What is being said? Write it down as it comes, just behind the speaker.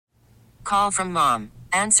call from mom.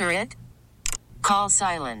 Answer it. Call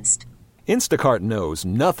silenced. Instacart knows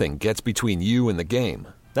nothing gets between you and the game.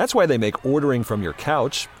 That's why they make ordering from your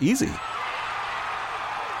couch easy.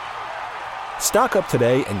 Stock up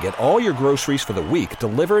today and get all your groceries for the week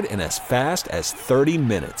delivered in as fast as 30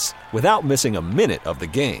 minutes without missing a minute of the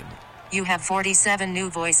game. You have 47 new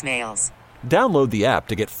voicemails. Download the app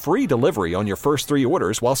to get free delivery on your first 3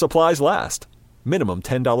 orders while supplies last. Minimum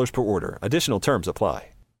 $10 per order. Additional terms apply.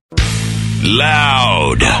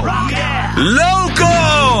 Loud.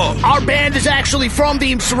 Local. Our band is actually from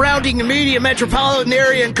the surrounding immediate metropolitan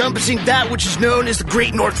area encompassing that which is known as the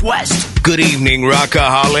Great Northwest. Good evening,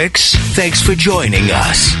 Rockaholics. Thanks for joining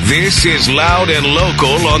us. This is Loud and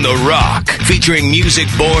Local on The Rock, featuring music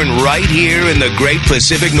born right here in the Great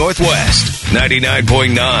Pacific Northwest.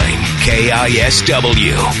 99.9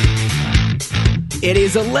 KISW. It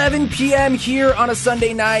is 11 p.m. here on a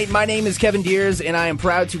Sunday night. My name is Kevin Deers, and I am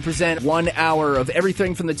proud to present 1 hour of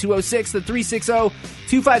everything from the 206, the 360,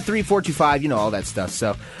 253, 425, you know, all that stuff.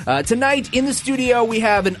 So tonight in the studio, we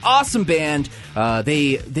have an awesome band.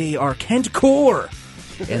 They are Kent Core,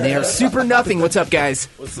 and they are Super Nothing. What's up, guys?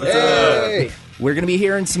 What's up? We're going to be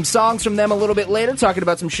hearing some songs from them a little bit later, talking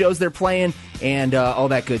about some shows they're playing and all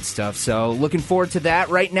that good stuff. So looking forward to that.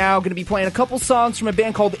 Right now, going to be playing a couple songs from a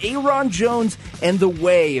band called Aaron Jones and The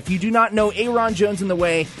Way. If you do not know Aaron Jones and The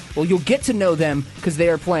Way, well, you'll get to know them because they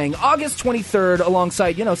are playing August 23rd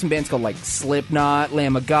alongside, you know, some bands called like Slipknot,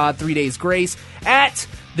 Lamb of God, 3 Days Grace at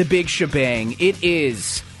the Big Shebang. It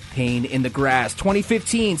is Pain in the Grass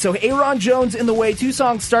 2015. So Aaron Jones and The Way, 2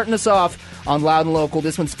 songs starting us off on Loud and Local.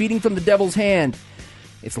 This one's Feeding from the Devil's Hand.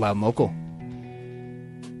 It's Loud and Local.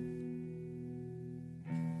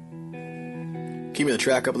 Keep me the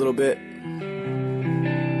track up a little bit.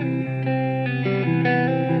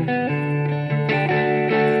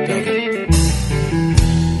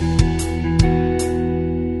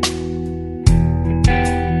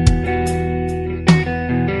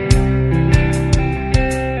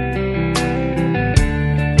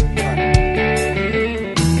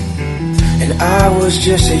 I was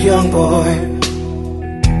just a young boy.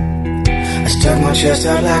 I stuck my chest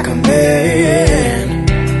out like a man.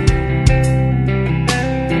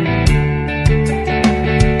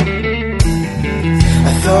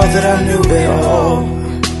 I thought that I knew it all,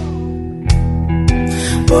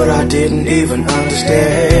 but I didn't even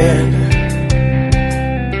understand.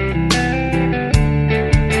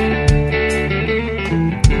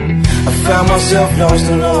 I found myself lost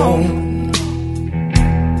alone,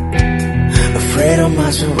 afraid of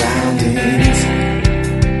my surroundings.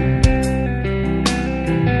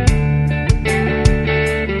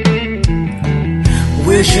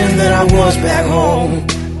 Wishing that I was back home,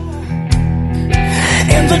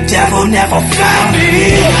 and the devil never found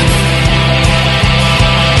me.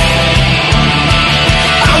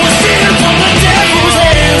 I was stealing from the devil's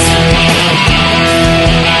hands,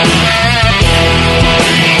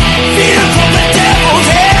 feeding from the devil's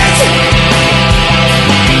hands.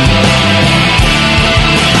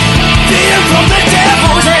 From the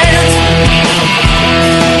devil's hands,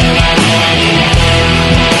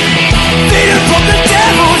 feeding from the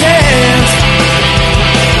devil's hands.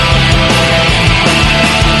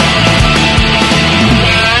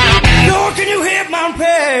 Lord, can you hear my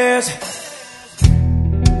prayers?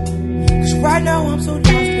 'Cause right now I'm so lost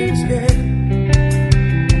and scared.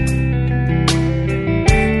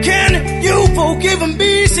 Can you forgive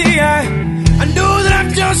me? See, I know that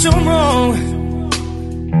I've done so wrong,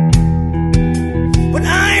 but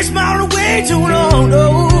I ain't smiled away too long,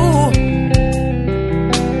 no.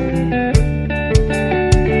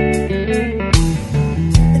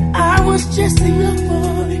 And I was just a young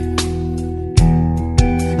boy.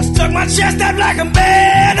 I stuck my chest out like a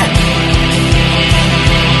man.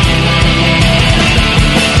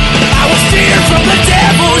 I was stealing from the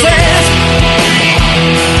devil's hands,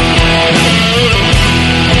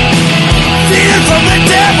 stealing from the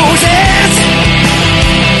devil's hands.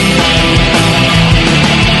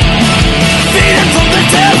 Feeding from the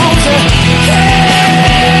devil's hand,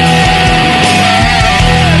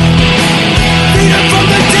 feeding from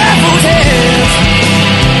the devil's hands.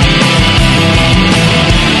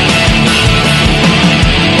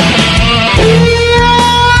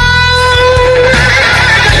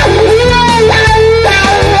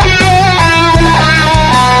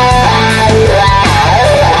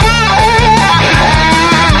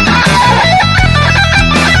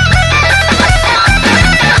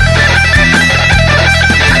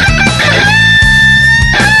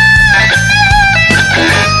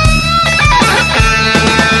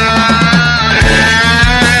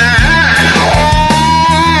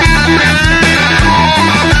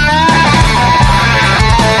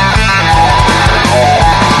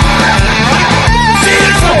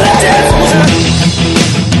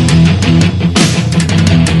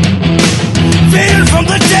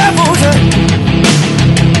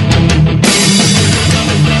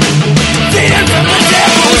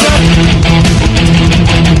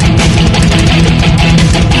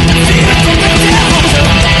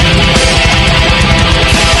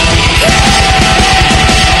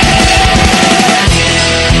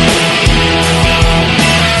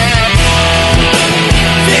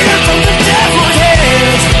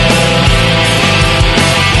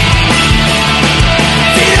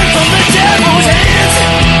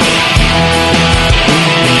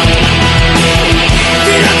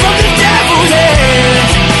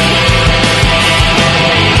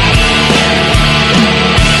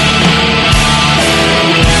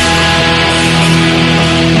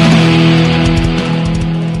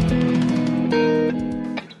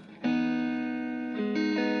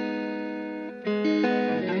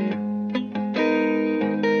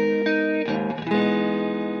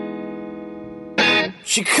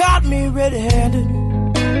 She caught me red-handed.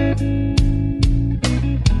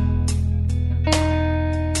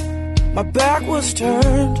 My back was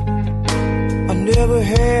turned. I never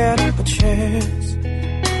had a chance.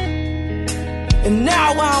 And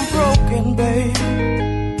now I'm broken, babe.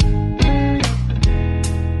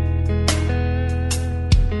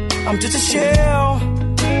 I'm just a shell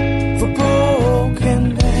of a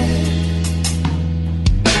broken man.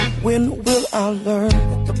 When will I learn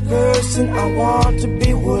that the person I want to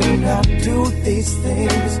be will not do these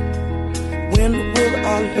things? When will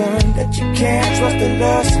I learn that you can't trust the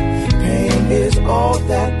lust? Pain is all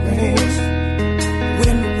that brings.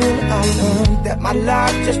 When will I learn that my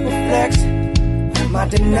life just reflects my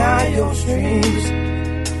denial streams?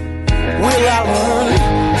 Will I learn?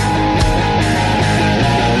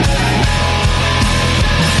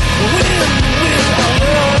 Will I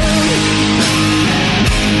learn?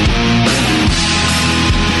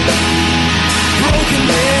 Broken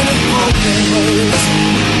men and broken words.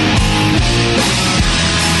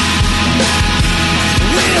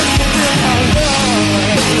 Will I learn?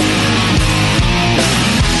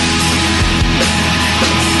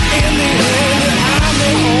 In the end, I'm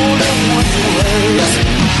the only one to hurt.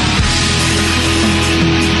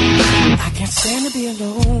 I can't stand to be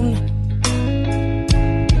alone.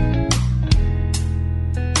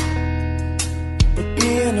 But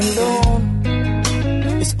being alone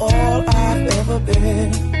is all I've ever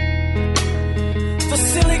been. The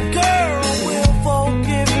silly girl will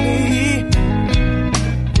forgive me,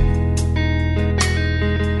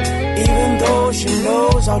 even though she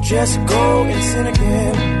knows I'll just go and sin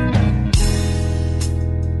again.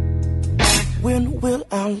 When will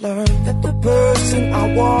I learn that the person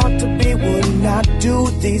I want to be would not do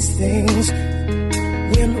these things?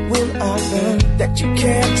 When will I learn that you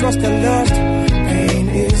can't trust the lust? Pain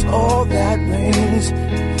is all that brings.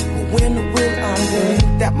 When will I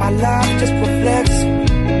learn that my life just reflects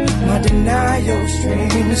my denial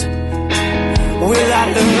streams? Will I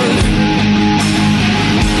learn?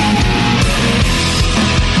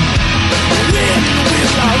 When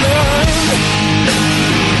will I learn?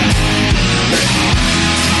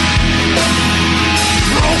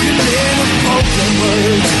 Broken men of broken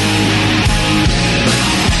words.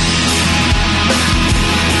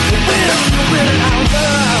 When will I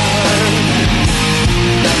learn?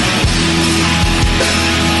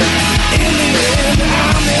 In the end,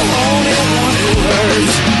 I'm the only one who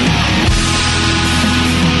hurts.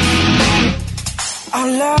 I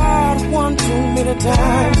lied one too many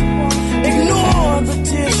times. Ignored the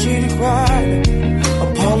tears she cried.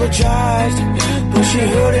 Apologized, but she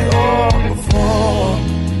heard it all before.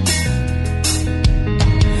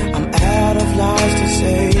 I'm out of lies to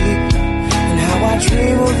say, and how I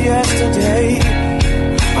dream of yesterday.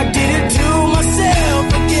 I did it to myself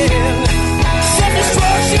again.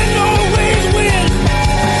 Self-destruction always wins.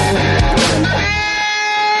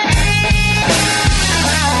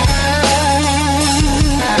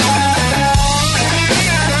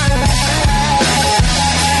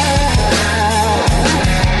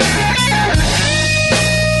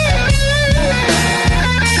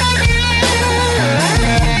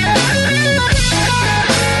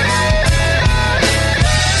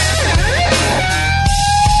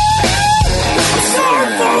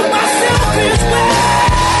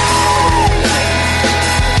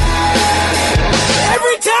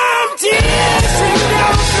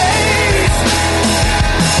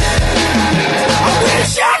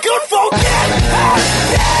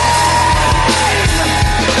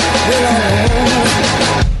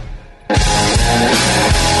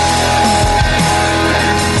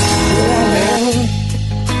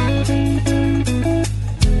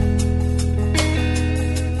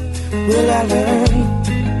 Will I learn?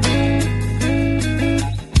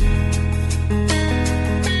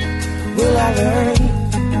 Will I learn?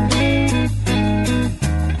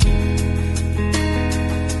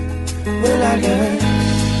 Will I learn?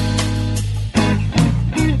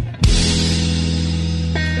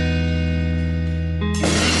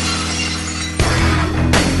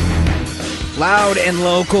 Loud and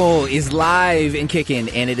Local is live and kicking,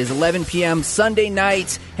 and it is 11 p.m. Sunday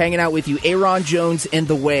night. Hanging out with you, Aaron Jones and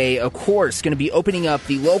The Way. Of course, going to be opening up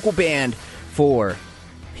the local band for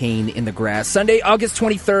Pain in the Grass. Sunday, August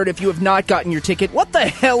 23rd. If you have not gotten your ticket, what the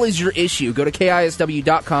hell is your issue? Go to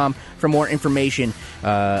KISW.com for more information.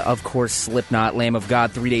 Of course, Slipknot, Lamb of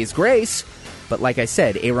God, 3 Days Grace. But like I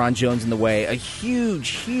said, Aaron Jones and The Way, a huge,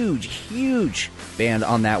 huge, huge band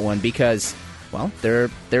on that one because, well, they're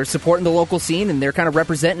supporting the local scene and they're kind of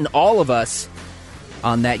representing all of us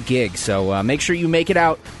on that gig. So make sure you make it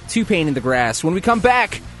out to Pain in the Grass. When we come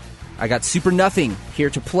back, I got Super Nothing here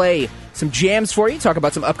to play some jams for you, talk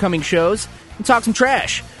about some upcoming shows, and talk some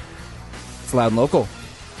trash. It's Loud and Local.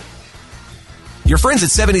 Your friends at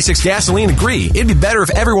 76 Gasoline agree it'd be better if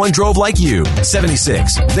everyone drove like you.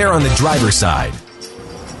 76, they're on the driver's side.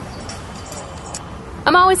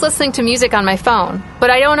 I'm always listening to music on my phone, but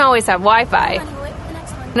I don't always have Wi-Fi.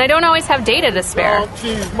 And I don't always have data to spare.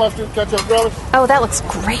 Cheese, mustard, ketchup, relish. Oh, that looks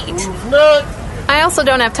great. I also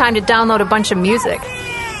don't have time to download a bunch of music.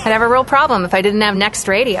 I'd have a real problem if I didn't have Next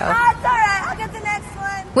Radio. It's all right. I'll get the next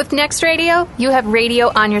one. With Next Radio, you have radio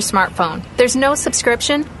on your smartphone. There's no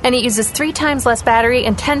subscription, and it uses 3 times less battery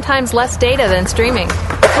and 10 times less data than streaming.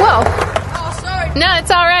 Whoa. Oh, sorry. No, it's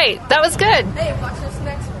all right. That was good. Hey, watch this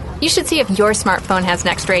next one. You should see if your smartphone has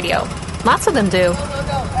Next Radio. Lots of them do.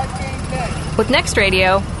 With Next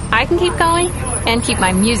Radio, I can keep going and keep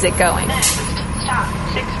my music going. Stop,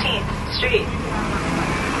 16th Street.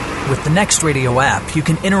 With the Next Radio app, you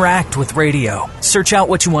can interact with radio, search out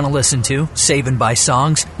what you want to listen to, save and buy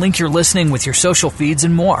songs, link your listening with your social feeds,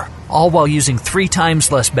 and more, all while using 3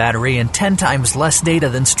 times less battery and 10 times less data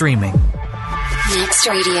than streaming. Next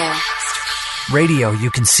Radio. Radio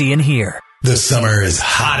you can see and hear. The summer is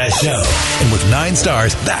hot as show. And with 9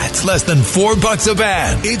 stars, that's less than $4 a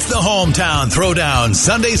band. It's the Hometown Throwdown,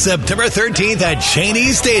 Sunday, September 13th at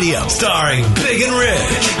Cheney Stadium. Starring Big and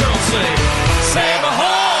Rich. Save a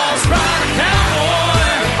horse, ride a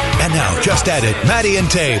cowboy. And now, just added Maddie and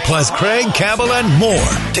Tay, plus Craig, Campbell, and more.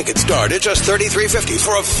 Tickets start at just $33.50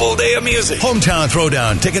 for a full day of music. Hometown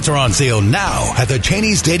Throwdown tickets are on sale now at the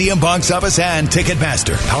Cheney Stadium box office and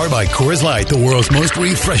Ticketmaster. Powered by Coors Light, the world's most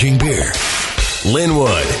refreshing beer.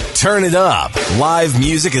 Linwood, turn it up. Live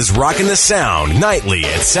music is rocking the sound nightly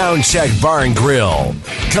at Soundcheck Bar and Grill.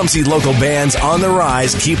 Come see local bands on the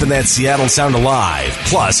rise, keeping that Seattle sound alive.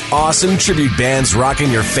 Plus, awesome tribute bands rocking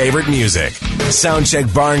your favorite music.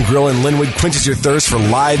 Soundcheck Bar and Grill in Linwood quenches your thirst for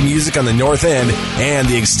live music on the north end, and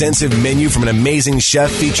the extensive menu from an amazing chef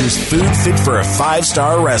features food fit for a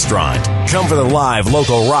 5-star restaurant. Come for the live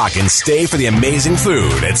local rock and stay for the amazing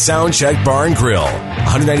food at Soundcheck Bar and Grill,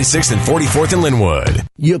 196th and 44th in Linwood.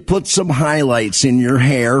 You put some highlights in your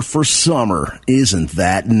hair for summer. Isn't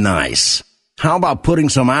that nice? How about putting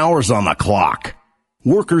some hours on the clock?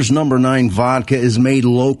 Workers Number 9 vodka is made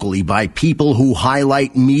locally by people who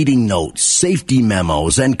highlight meeting notes, safety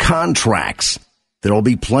memos, and contracts. There'll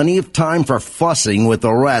be plenty of time for fussing with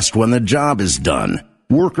the rest when the job is done.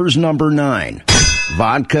 Workers Number 9.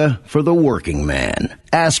 Vodka for the working man.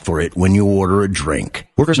 Ask for it when you order a drink.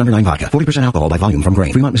 Workers Number 9 Vodka. 40% alcohol by volume from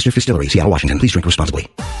Grain. Fremont Mr. Distillery, Seattle, Washington. Please drink responsibly.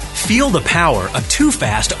 Feel the power of Too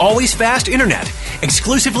Fast, Always Fast Internet.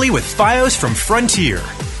 Exclusively with Fios from Frontier.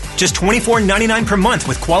 Just $24.99 per month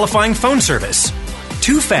with qualifying phone service.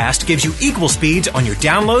 Too Fast gives you equal speeds on your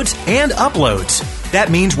downloads and uploads.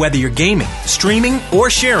 That means whether you're gaming, streaming, or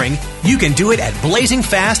sharing, you can do it at blazing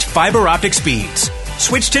fast fiber optic speeds.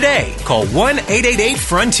 Switch today. Call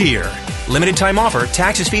 1-888-FRONTIER. Limited time offer.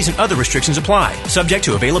 Taxes, fees, and other restrictions apply. Subject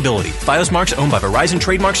to availability. Fios Marks owned by Verizon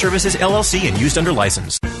Trademark Services, LLC, and used under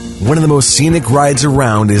license. One of the most scenic rides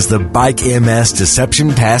around is the Bike MS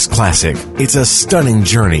Deception Pass Classic. It's a stunning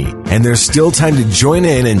journey, and there's still time to join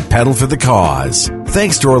in and pedal for the cause.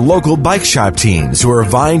 Thanks to our local bike shop teams who are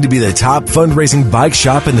vying to be the top fundraising bike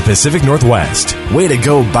shop in the Pacific Northwest. Way to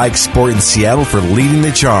go, Bike Sport in Seattle, for leading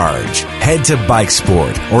the charge. Head to Bike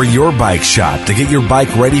Sport or your bike shop to get your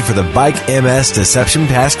bike ready for the Bike MS Deception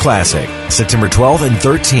Pass Classic, September 12th and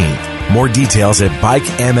 13th. More details at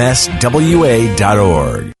bikemswa.org.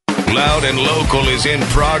 Loud and Local is in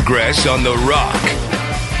progress on The Rock.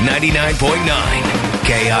 99.9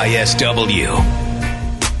 KISW.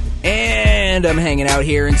 And I'm hanging out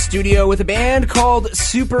here in studio with a band called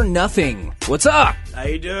Super Nothing. What's up? How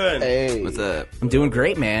you doing? Hey. What's up? I'm doing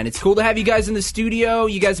great, man. It's cool to have you guys in the studio.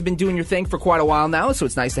 You guys have been doing your thing for quite a while now, so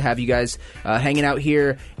it's nice to have you guys hanging out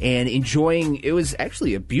here and enjoying. It was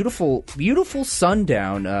actually a beautiful, beautiful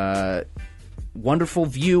sundown. Wonderful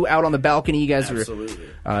view out on the balcony. You guys were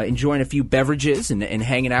enjoying a few beverages and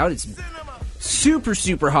hanging out. It's super,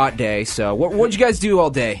 super hot day. So what'd you guys do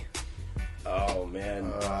all day? Oh,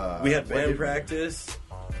 man. We had band practice.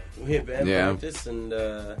 Practice, and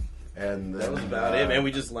that was about it, man.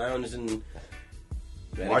 We just lounged and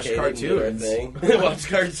watched cartoons. Watched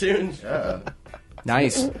cartoons. Yeah.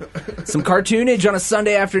 Nice. Some cartoonage on a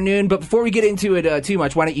Sunday afternoon. But before we get into it too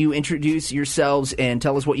much, why don't you introduce yourselves and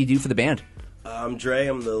tell us what you do for the band? I'm Dre.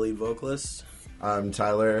 I'm the lead vocalist. I'm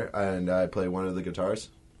Tyler, and I play one of the guitars.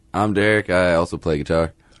 I'm Derek. I also play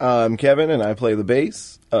guitar. I'm Kevin, and I play the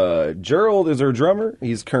bass. Gerald is our drummer.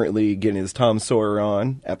 He's currently getting his Tom Sawyer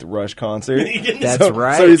on at the Rush concert. That's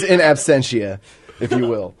right. So he's in absentia. if you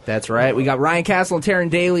will. That's right. We got Ryan Castle and Taryn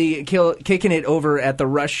Daly kicking it over at the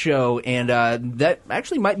Rush show, and that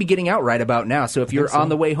actually might be getting out right about now. So if you're on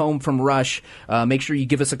the way home from Rush, make sure you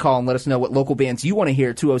give us a call and let us know what local bands you want to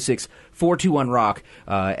hear, 206-421-ROCK,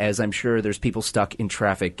 as I'm sure there's people stuck in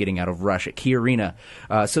traffic getting out of Rush at Key Arena.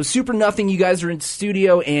 So Super Nothing, you guys are in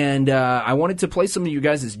studio, and I wanted to play some of you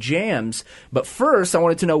guys' jams, but first I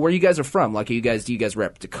wanted to know where you guys are from. Like, do you guys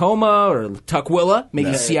rep Tacoma or Tukwila,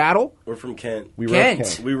 maybe Seattle? We're from Kent. We rep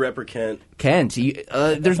Kent. Kent.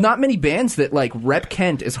 There's not many bands that like rep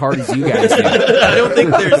Kent as hard as you guys do. I don't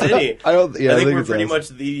think there's any. I think we're pretty much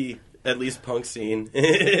the at least punk scene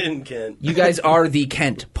in Kent. You guys are the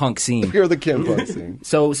Kent punk scene. You're the Kent punk scene.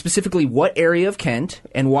 So specifically, what area of Kent,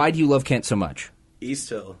 and why do you love Kent so much? East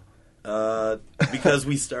Hill. Because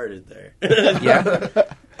we started there. Yeah.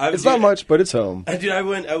 It's not much, but it's home. I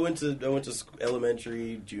went to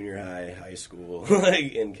elementary, junior high school,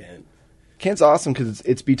 like in Kent. Kent's awesome because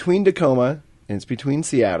it's between Tacoma and it's between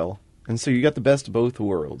Seattle, and so you got the best of both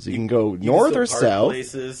worlds. You can go north or south.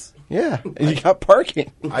 Places. Yeah, and you got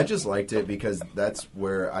parking. I just liked it because that's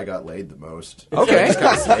where I got laid the most. Okay. I just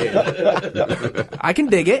got stayed. I can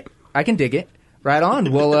dig it. Right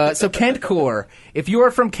on. Well, so Kent Core. If you are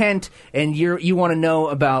from Kent and you want to know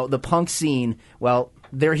about the punk scene, well,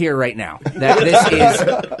 they're here right now. This is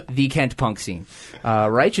the Kent punk scene.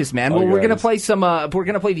 Righteous, man. Well, we're gonna play we're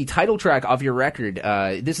gonna play the title track of your record.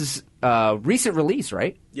 This is recent release,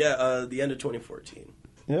 right? Yeah, the end of 2014.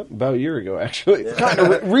 Yep, about a year ago, actually. Yeah. Kind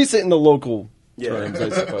of recent in the local terms, I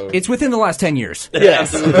suppose. It's within the last 10 years.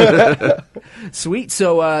 Yes. Sweet.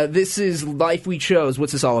 So this is Life We Chose.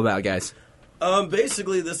 What's this all about, guys?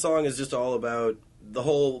 Basically, this song is just all about the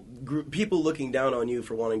whole group, people looking down on you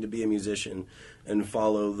for wanting to be a musician and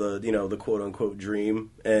follow the quote unquote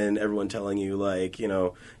dream, and everyone telling you like,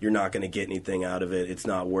 you're not going to get anything out of it. It's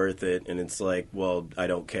not worth it. And it's like, well, I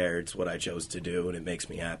don't care. It's what I chose to do, and it makes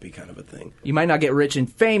me happy, kind of a thing. You might not get rich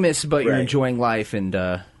and famous, but you're enjoying life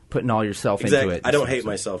and putting all yourself into it. I don't hate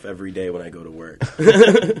myself every day when I go to work.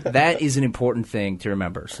 That is an important thing to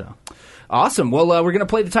remember. So awesome. Well, we're going to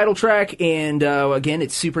play the title track, and again,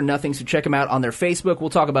 it's Super Nothing, so check them out on their Facebook. We'll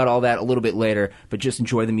talk about all that a little bit later, but just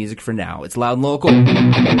enjoy the music for now. It's Loud and Local. Born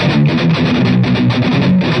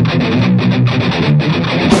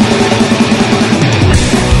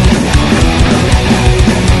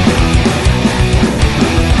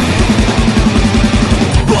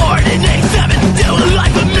in 87, still a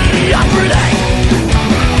life of mediocrity.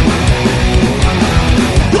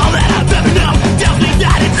 All that I've ever known tells me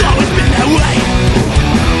that it's always been that way.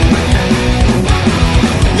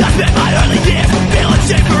 I spent my early years feeling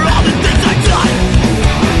shame for all the things I've done.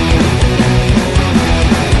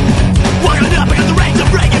 What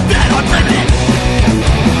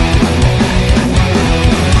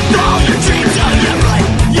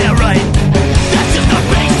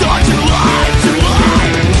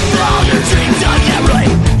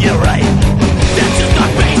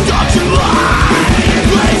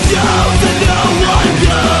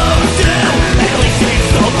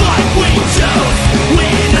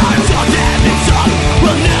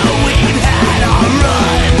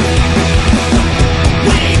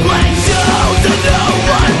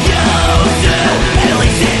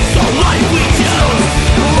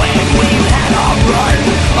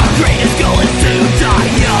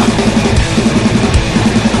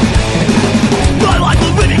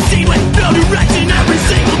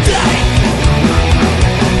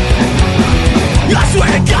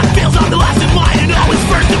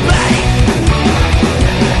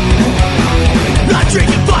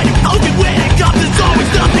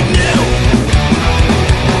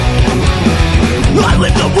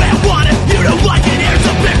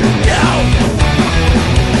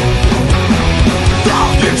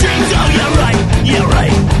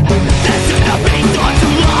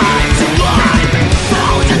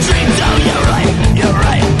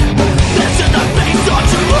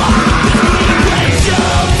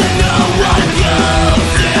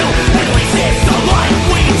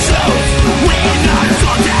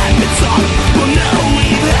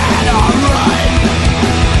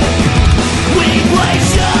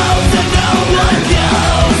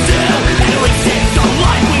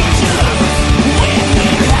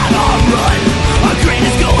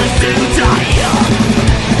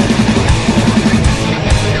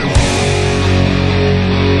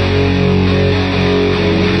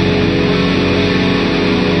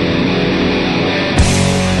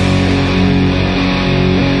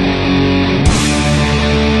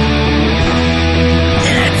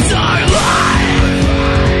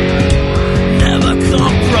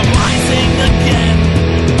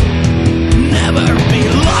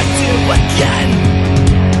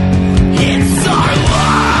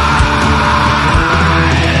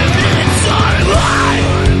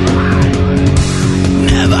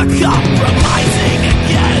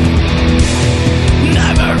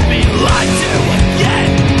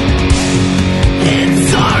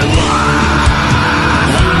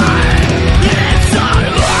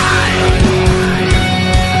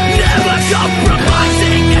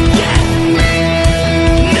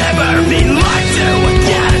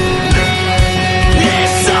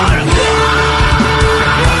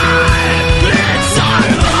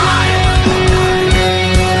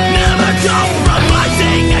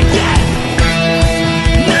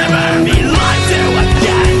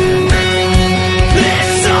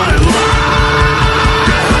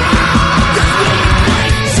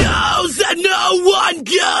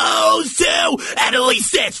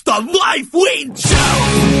the life we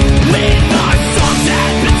chose. When our songs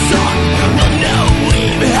have been sung, we'll know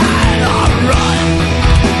we've had our run.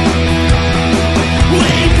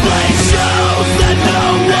 We play shows that no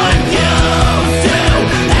one used to.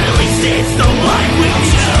 At least it's the life we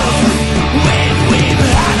chose. When we've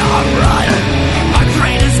had our run, our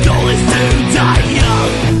greatest goal is to die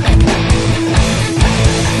young.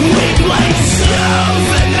 We play shows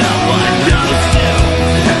that no one knows to.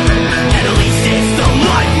 At least it's the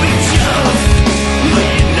life we chose.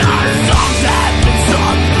 When our songs have been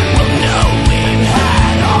sung, we'll know we've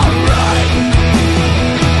had our run.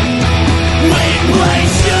 We play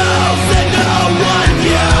shows that no one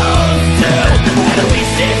used to. At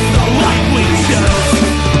least it's the life we chose.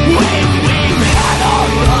 When we've had our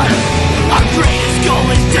run, our greatest goal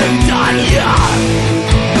is to die young.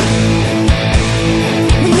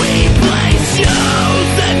 We play shows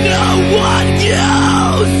that no one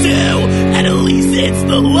goes to. And at least it's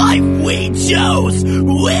the life we chose.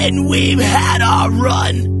 When we've had our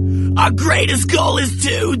run, our greatest goal is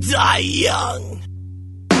to die young.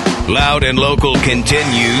 Loud and Local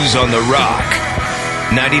continues on The Rock.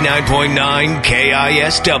 99.9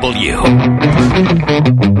 KISW.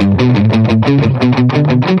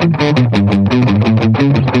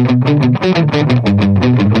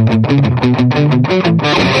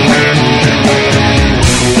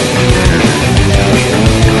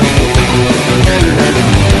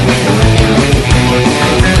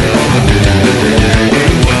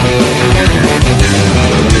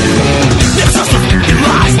 There's just fucking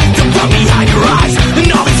lies to run behind your eyes,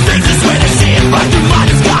 and all these faces where they see it right through my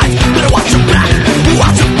disguise. Better watch your back,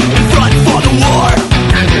 watch your in front for the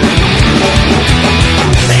war.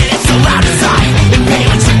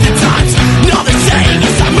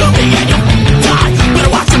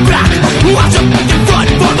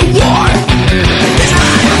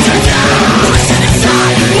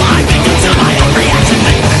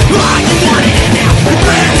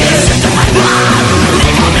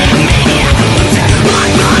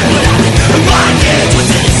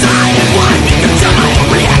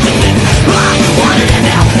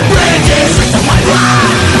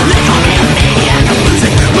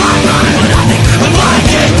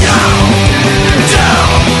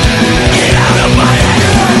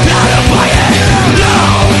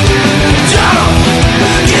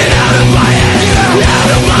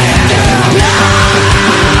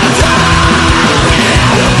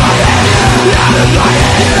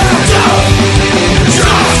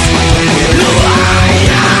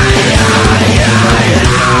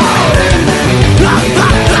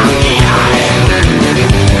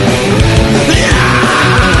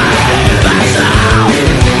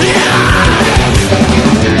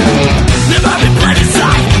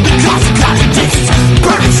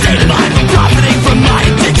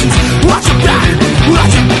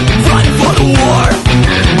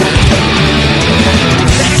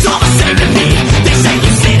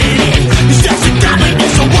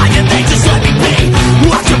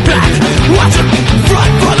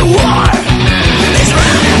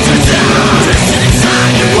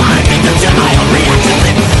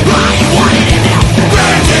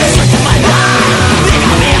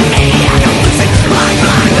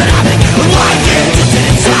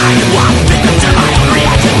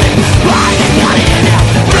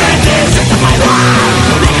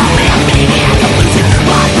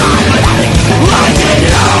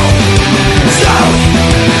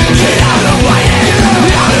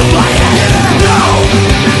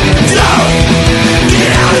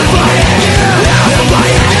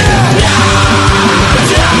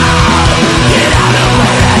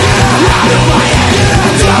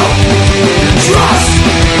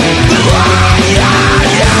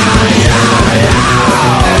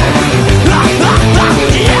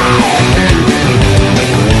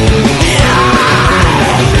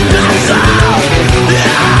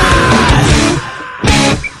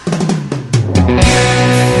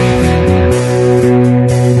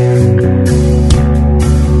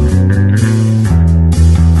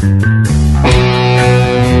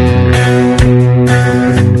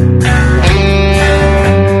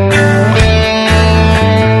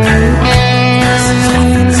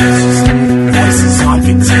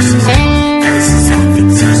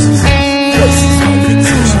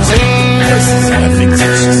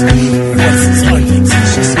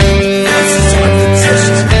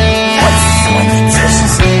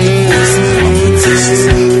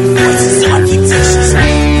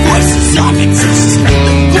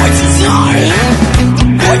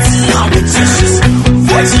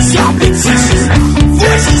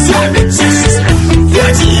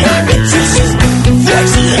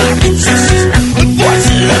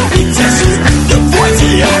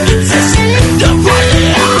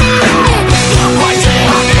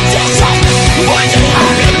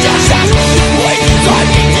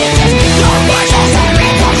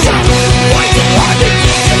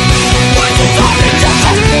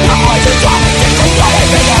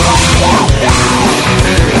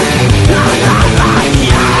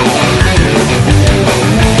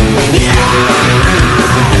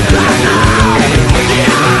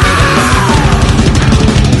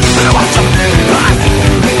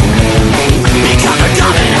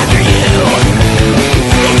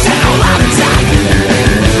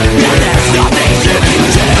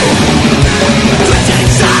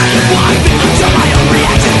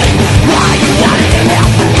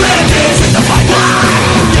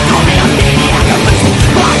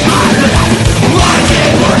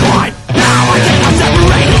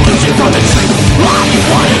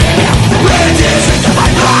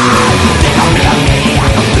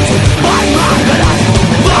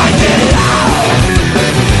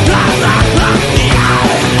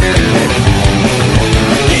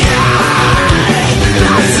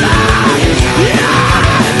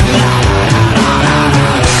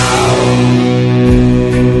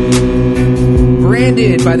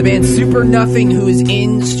 band Super Nothing, who is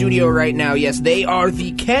in studio right now. Yes, they are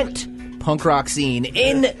the Kent punk rock scene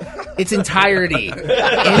in its entirety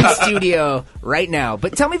in studio right now.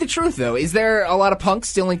 But tell me the truth, though. Is there a lot of punks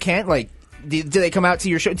still in Kent? Like, do they come out to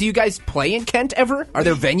your show? Do you guys play in Kent ever? Are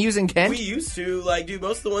there venues in Kent? We used to. Like, dude,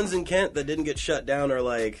 most of the ones in Kent that didn't get shut down are,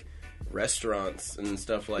 like, restaurants and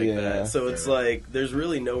stuff like that. So it's like, there's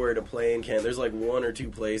really nowhere to play in Kent. There's, like, one or two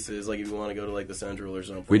places, like, if you want to go to, like, the Central or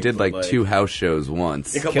something. We did, like 2 house shows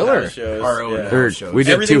once. A couple house shows. Our own house shows. We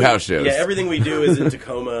did 2 house shows. Yeah, everything we do is in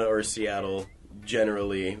Tacoma or Seattle,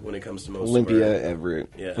 generally, when it comes to most Olympia, of our... Everett.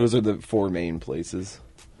 Yeah. Those are the 4 main places.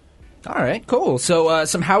 All right, cool. So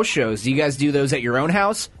some house shows. Do you guys do those at your own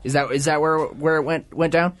house? Is that where it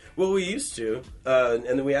went down? Well, we used to, and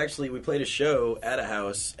then we played a show at a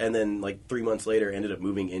house, and then like 3 months later, ended up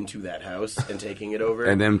moving into that house and taking it over,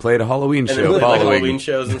 and then played a Halloween and show then following like, Halloween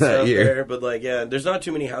shows and stuff year. there. But like, yeah, there's not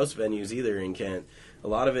too many house venues either in Kent. A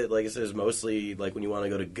lot of it, like I said, is mostly like when you want to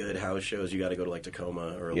go to good house shows, you got to go to like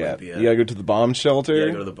Tacoma or Olympia. You got to go to the Bomb Shelter. You got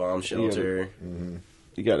to go to the Bomb Shelter.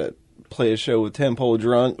 You got to play a show with Tenpole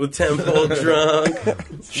Drunk.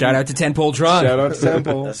 Shout out to Tenpole Drunk. Shout out to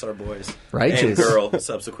Tenpole. That's our boys. Righteous. And girl,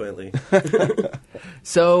 subsequently.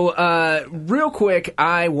 So, real quick,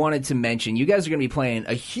 I wanted to mention, you guys are going to be playing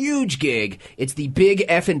a huge gig. It's the Big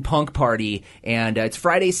Effin' Punk Party, and it's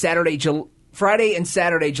Friday and Saturday,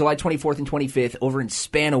 July 24th and 25th, over in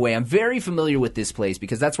Spanaway. I'm very familiar with this place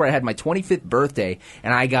because that's where I had my 25th birthday,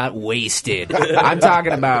 and I got wasted. I'm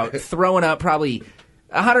talking about throwing up probably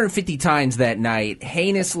 150 times that night,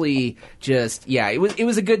 heinously. It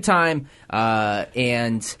was a good time,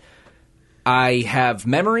 and I have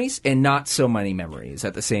memories and not so many memories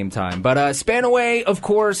at the same time. But Spanaway, of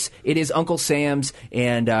course, it is Uncle Sam's,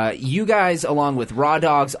 and you guys, along with Raw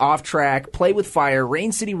Dogs, Off Track, Play with Fire,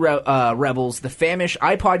 Rain City Rebels, The Famish,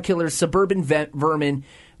 iPod Killers, Suburban Vermin,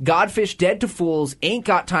 Godfish, Dead to Fools, Ain't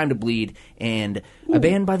Got Time to Bleed, and a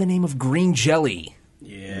band by the name of Green Jelly.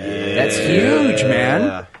 Yeah. That's huge,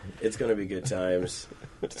 man. It's going to be good times.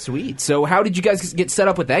 Sweet. So how did you guys get set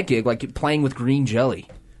up with that gig, like playing with Green Jelly?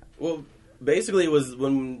 Well, basically it was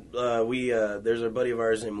when there's a buddy of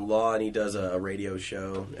ours named Law, and he does a radio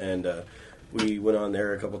show, and we went on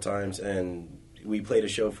there a couple times, and we played a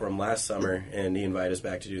show for him last summer, and he invited us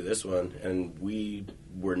back to do this one, and we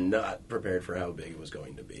were not prepared for how big it was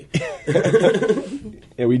going to be.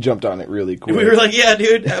 Yeah, we jumped on it really quick. We were like, yeah,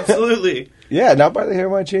 dude, absolutely. Yeah, not by the hair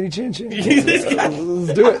of my chinny chin chin.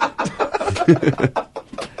 Let's do it.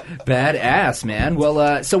 Badass, man.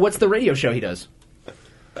 Well, so what's the radio show he does?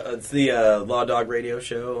 It's the Law Dog radio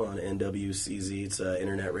show on NWCZ. It's an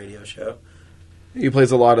internet radio show. He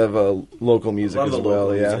plays a lot of local music A lot of as the well,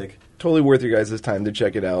 local yeah. music. Totally worth your guys' time to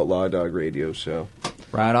check it out, Law Dog Radio Show.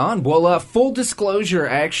 Right on. Well, full disclosure,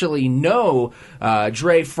 I actually know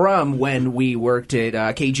Dre from when we worked at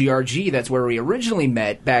KGRG. That's where we originally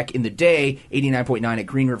met back in the day, 89.9 at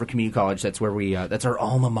Green River Community College. That's where that's our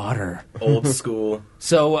alma mater. Old school.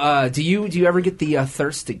 So, do you ever get the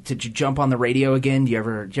thirst to jump on the radio again? Do you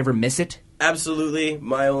ever miss it? Absolutely.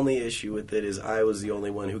 My only issue with it is I was the only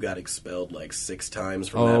one who got expelled like 6 times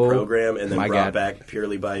from that program and then brought back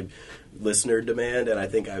purely by listener demand, and I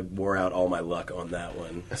think I wore out all my luck on that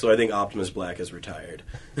one. So I think Optimus Black is retired.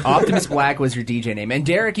 Optimus Black was your DJ name. And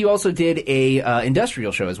Derek, you also did a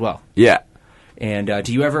industrial show as well. Yeah. And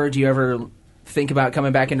do you ever think about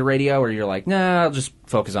coming back into radio, or you're like, nah, I'll just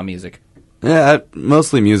focus on music? Yeah,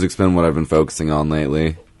 mostly music's been what I've been focusing on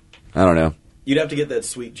lately. I don't know. You'd have to get that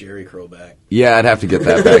sweet Jerry curl back. Yeah, I'd have to get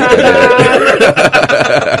that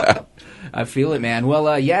back. I feel it, man.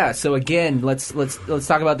 Well, yeah. So again, let's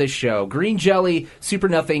talk about this show. Green Jelly, Super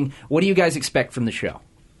Nothing. What do you guys expect from the show?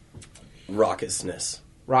 Raucousness.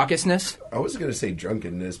 Raucousness? I was going to say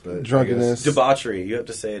drunkenness, but drunkenness, debauchery. You have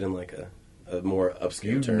to say it in like a more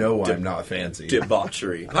upscale term. You know I'm not fancy.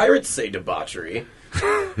 Debauchery. Pirates say debauchery.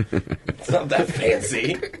 It's not that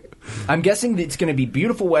fancy. I'm guessing that it's going to be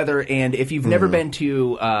beautiful weather, and if you've never been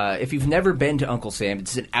to Uncle Sam,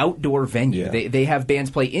 it's an outdoor venue. Yeah. They have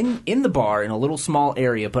bands play in the bar in a little small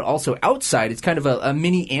area, but also outside. It's kind of a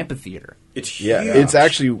mini amphitheater. It's huge. Yeah, it's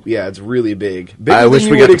actually it's really big. I wish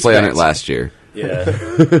we got to play on it last year.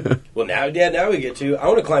 Yeah. Well, now we get to. I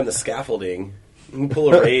want to climb the scaffolding. You can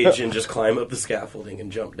pull a rage and just climb up the scaffolding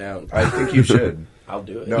and jump down. I think you should. I'll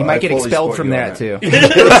do it. No, you might get expelled from that, too.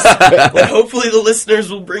 Well, hopefully the listeners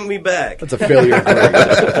will bring me back. That's a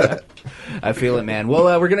failure. I feel it, man.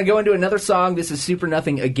 Well, we're going to go into another song. This is Super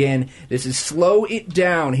Nothing again. This is Slow It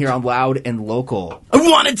Down here on Loud and Local. I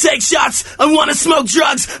want to take shots. I want to smoke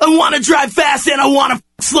drugs. I want to drive fast and I want to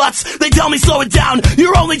sluts. They tell me slow it down.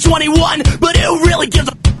 You're only 21, but who really gives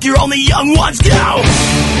a your only young ones go.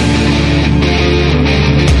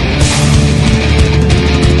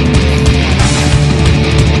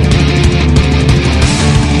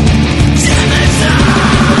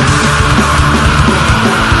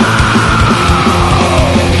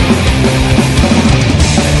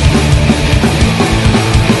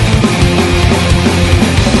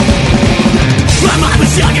 My mind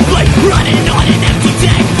was young and blade, running on an empty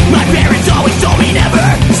tank. My parents always told me never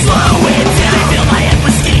slow it down. They filled my head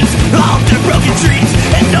with schemes, all of their broken dreams,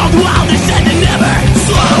 and all the while they said to never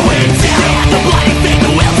slow it down. They had the blinding faith,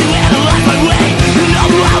 the will to analyze my way, and all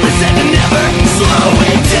the while they said to never slow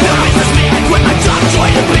it down. The businessman quit my job,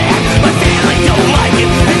 joined a band. My family don't like it,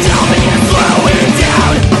 and tell me to slow it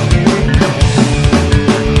down.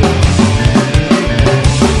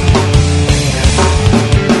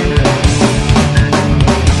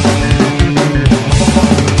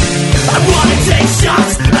 I wanna take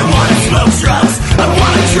shots, I wanna smoke drugs, I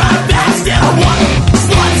wanna drive fast and I want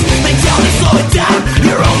sluts. They tell me slow it down,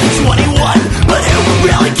 you're only 21, but who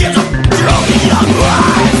really gives a you're only young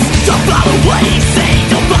ones. Don't follow what he's saying,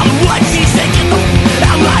 don't follow what she's saying. Get the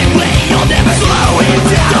out my way, you'll never slow it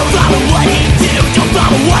down. Don't follow what he do, don't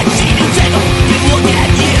follow what she do. Take a good look at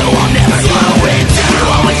you, I'll never slow it down. You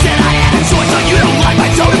always said I had a choice, on you don't like my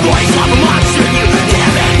tone of voice. I'm a monster, you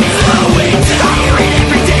can't make me slow it down. I hear it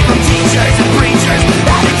every day from teachers and preachers.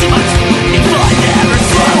 Having too much if I never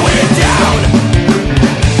slow it down.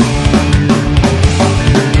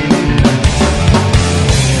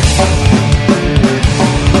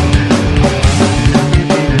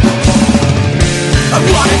 I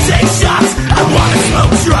wanna take shots, I wanna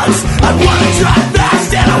smoke drugs, I wanna drive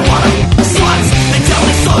fast and I wanna sluts. They tell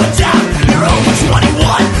me slow it down, you're only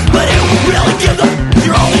 21, but who really gives a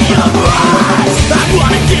you're only young ones. I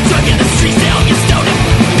wanna get drunk in the streets, they all get stoned and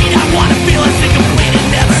mean I wanna feel as incomplete and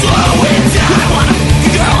never slow it down. I wanna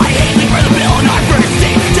the girl I hate, leave her the bill on our first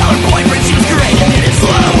date. Tell her boyfriend she was great and didn't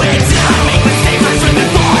slow it down. I make mistakes, I slip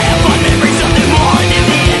and fall, I have fun memories of them all, and in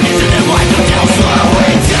the end isn't their life, don't tell slow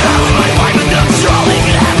it down. I live my life with no controlling,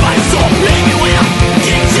 gonna have my soul, maybe when I'm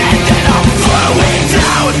kicked in, then I'll slow it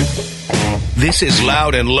down. This is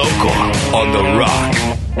Loud and Local on The Rock.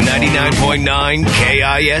 99.9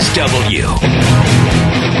 KISW.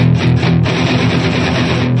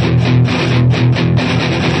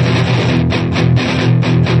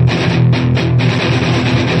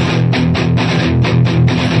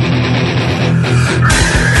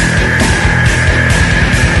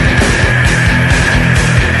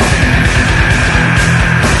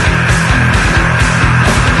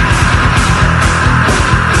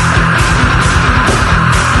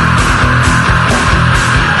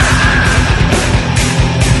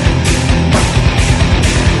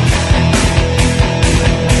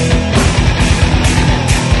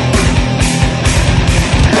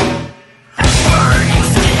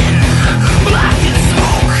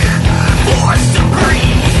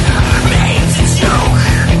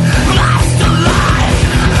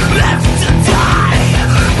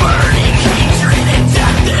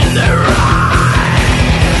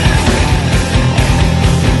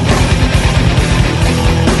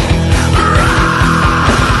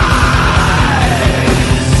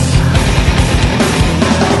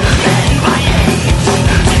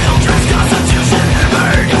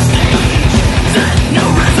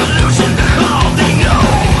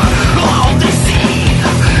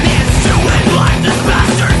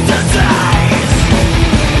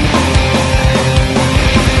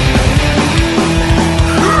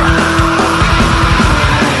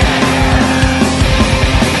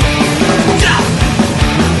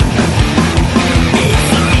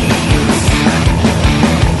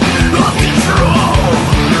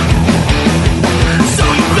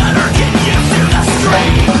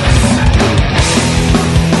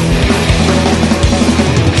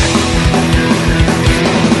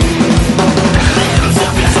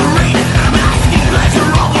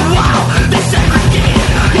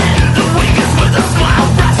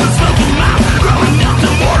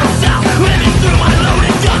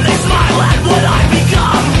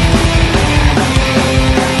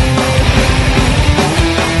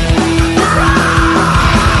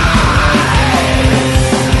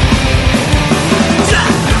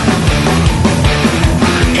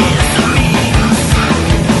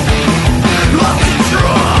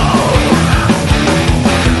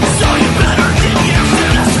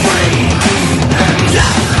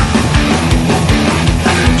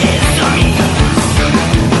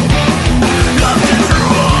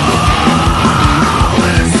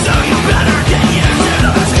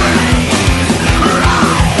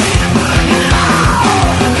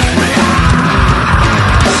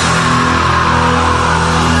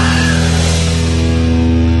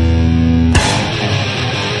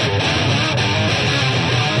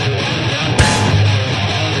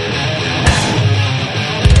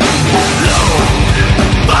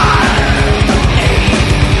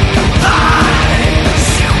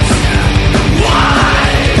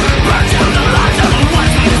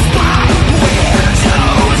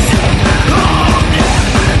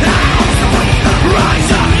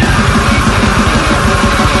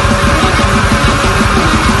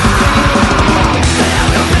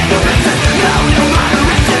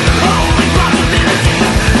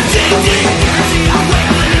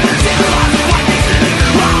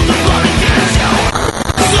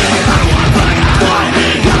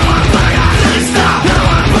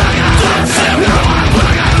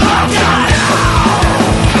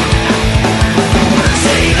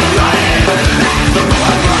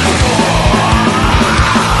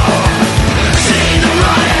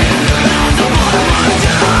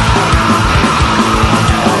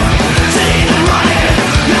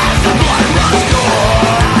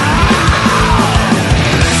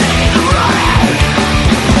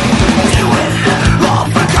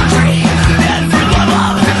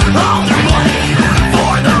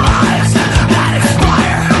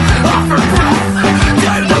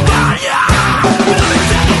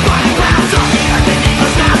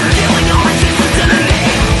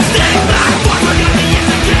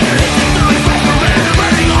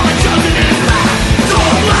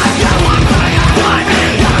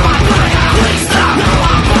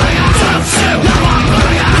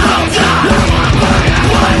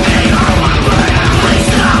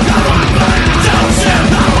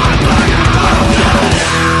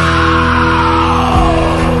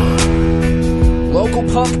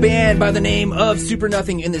 punk band by the name of Super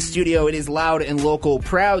Nothing in the studio. It is Loud and Local,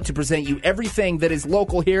 proud to present you everything that is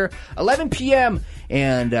local here, 11 p.m.,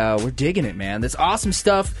 and we're digging it, man. That's awesome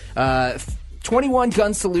stuff. 21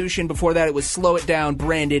 Gun Solution. Before that, it was Slow It Down,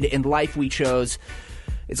 Branded, and Life We Chose.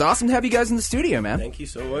 It's awesome to have you guys in the studio, man. Thank you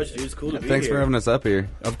so much, dude. It's cool to be Thanks here. for having us up here.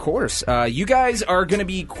 Of course. You guys are going to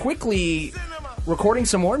be quickly recording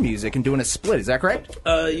some more music and doing a split. Is that correct?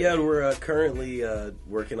 Yeah, we're currently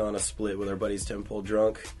working on a split with our buddies Temple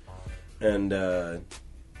Drunk. And,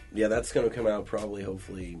 yeah, that's going to come out probably,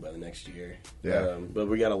 hopefully, by the next year. Yeah. But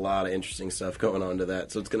we got a lot of interesting stuff going on to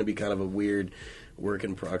that. So it's going to be kind of a weird work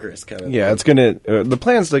in progress kind of Yeah, thing. it's going to... the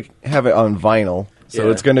plan's to have it on vinyl. So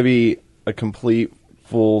Yeah. it's going to be a complete...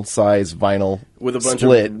 full-size vinyl with a bunch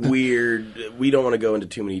split. of weird. We don't want to go into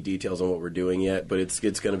too many details on what we're doing yet, but it's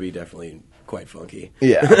going to be definitely quite funky.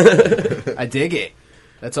 Yeah, I dig it.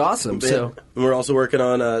 That's awesome. So and we're also working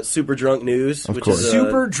on Super Drunk News, which is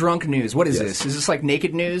Super Drunk News. What is this? Is this like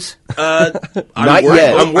naked news? Not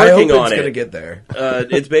yet. I'm working I hope on it's it. gonna get there.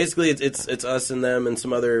 It's basically it's us and them and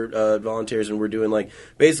some other volunteers, and we're doing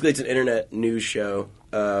basically it's an internet news show.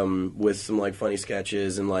 With some funny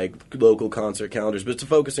sketches and local concert calendars, but it's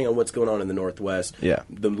focusing on what's going on in the Northwest. Yeah.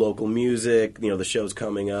 The local music, the shows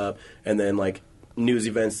coming up, and then news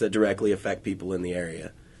events that directly affect people in the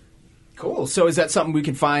area. Cool. So is that something we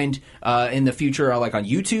can find in the future, on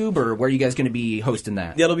YouTube, or where are you guys going to be hosting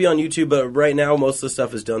that? Yeah, it'll be on YouTube, but right now most of the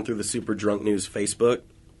stuff is done through the Super Drunk News Facebook.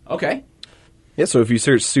 Okay. Yeah, so if you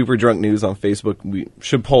search Super Drunk News on Facebook, we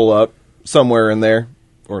should pull up somewhere in there.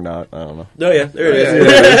 Or not, I don't know. Oh, yeah, there it is.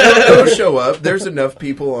 It'll show up. There's enough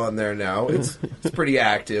people on there now. It's pretty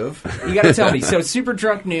active. You got to tell me. So Super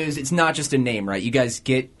Drunk News, it's not just a name, right? You guys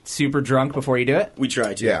get super drunk before you do it? We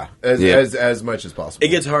try to. Yeah, as much as possible. It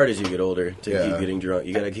gets hard as you get older to keep getting drunk.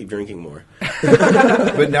 You got to keep drinking more.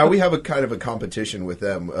 But now we have a kind of a competition with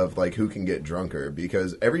them of who can get drunker,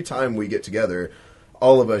 because every time we get together,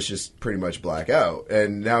 all of us just pretty much black out,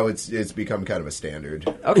 and now it's become kind of a standard.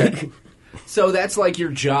 Okay. So that's like your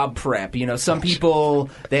job prep. Some people,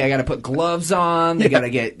 they got to put gloves on. They got to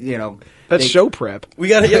get, That's show prep. We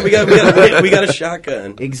got a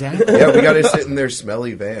shotgun. Exactly. Yeah, we got to sit in their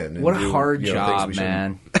smelly van. And what a do, hard things job, we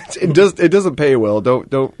man. It doesn't pay well. Don't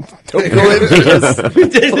go into this.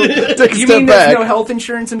 Take a You step mean back. there's no health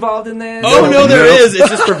insurance involved in this? Oh, no, there is. It's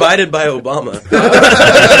just provided by Obama.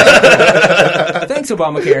 Thanks,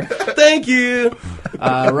 Obamacare. Thank you.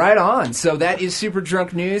 Right on. So that is Super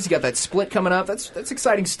Drunk News. You got that split coming up. That's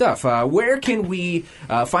exciting stuff. Where can we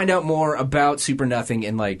find out more about Super Nothing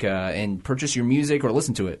and and purchase your music or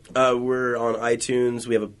listen to it? We're on iTunes.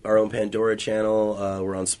 We have our own Pandora channel.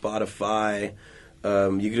 We're on Spotify.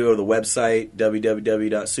 You can go to the website,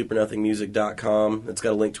 www.supernothingmusic.com. It's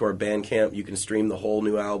got a link to our Bandcamp. You can stream the whole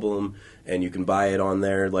new album, and you can buy it on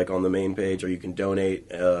there, on the main page, or you can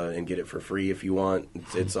donate and get it for free if you want.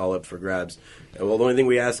 It's all up for grabs. Well, the only thing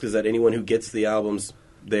we ask is that anyone who gets the albums,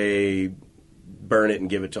 they burn it and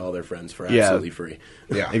give it to all their friends for absolutely free.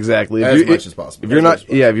 Yeah, exactly. As much as possible. If you're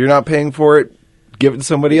not paying for it, give it to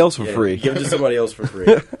somebody else for free. Give it to somebody else for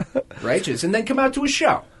free. Righteous. And then come out to a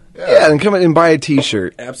show. Yeah, and come in and buy a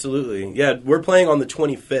T-shirt. Absolutely. Yeah, we're playing on the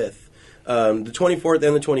 25th. The 24th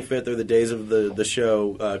and the 25th are the days of the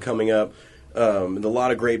show coming up. And a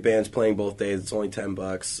lot of great bands playing both days. It's only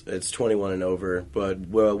 $10. It's 21 and over. But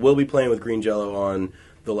we'll be playing with Green Jello on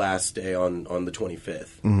the last day on the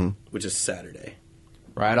 25th, which is Saturday.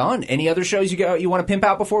 Right on. Any other shows you want to pimp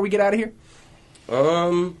out before we get out of here?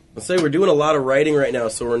 Let's say we're doing a lot of writing right now,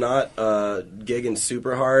 so we're not gigging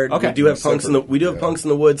super hard. Okay. We do have Punks in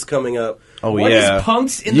the Woods coming up. Oh, What yeah. is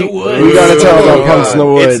Punks in the Woods? We got to tell about Punks in the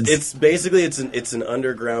Woods. It's basically it's an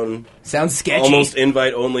underground, sounds sketchy, almost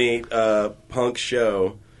invite only punk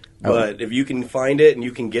show. But if you can find it and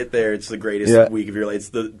you can get there, it's the greatest week of your life. It's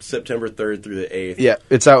the September 3rd through the 8th. Yeah,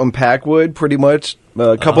 it's out in Packwood, pretty much.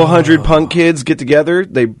 A couple hundred punk kids get together.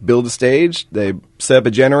 They build a stage. They set up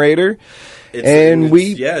a generator. We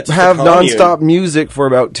it's have a commune. nonstop music for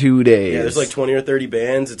about 2 days. Yeah, there's 20 or 30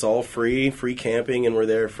 bands. It's all free camping, and we're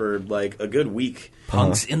there for a good week.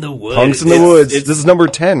 Punks in the Woods. Punks in the Woods. This is number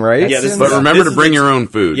 10, right? Yeah, but remember to bring your own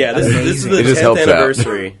food. Yeah, this is the It just 10th helps out.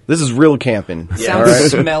 anniversary. This is real camping.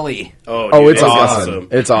 Sounds smelly. Oh, it's awesome.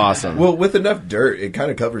 It's awesome. Well, with enough dirt, it kind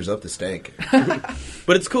of covers up the stank.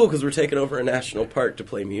 But it's cool because we're taking over a national park to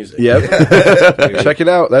play music. Yep. Check it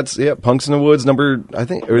out. That's Punks in the Woods, number number, I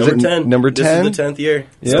think, or is Number it 10. number This 10? is the 10th year.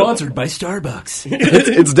 Yep. Sponsored by Starbucks.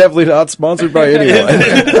 It's definitely not sponsored by anyone.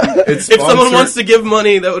 It's If someone sponsored- wants to give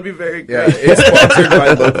money, that would be very Yeah, great. it's sponsored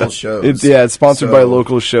by local shows. It's sponsored So- by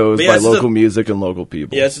local shows, But yeah, by it's just local a- music and local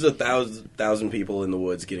people. Yeah, it's just 1,000 people in the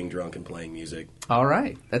woods getting drunk and playing music. All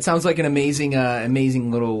right. That sounds like an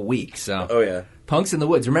amazing little week. So. Oh, yeah. Punks in the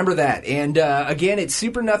Woods. Remember that. And again, it's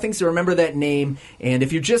Super Nothing, so remember that name. And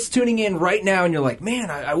if you're just tuning in right now and you're like,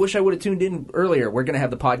 man, I wish I would have tuned in earlier, we're going to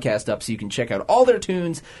have the podcast up so you can check out all their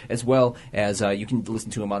tunes as well as you can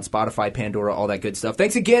listen to them on Spotify, Pandora, all that good stuff.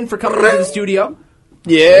 Thanks again for coming into the studio.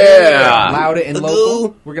 Yeah. Loud and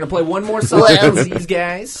local. We're going to play one more song from these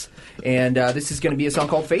guys. And this is going to be a song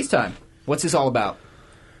called FaceTime. What's this all about?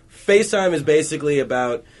 FaceTime is basically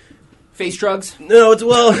about face drugs. No, it's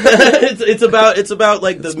about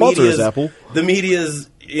like the Sponsor media's us, Apple. the media's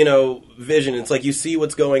vision. It's like you see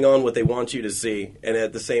what's going on, what they want you to see, and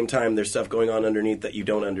at the same time, there's stuff going on underneath that you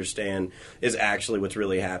don't understand is actually what's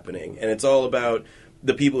really happening. And it's all about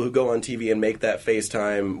the people who go on TV and make that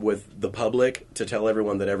FaceTime with the public to tell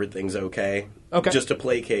everyone that everything's okay, just to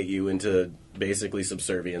placate you into basically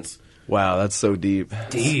subservience. Wow, that's so deep.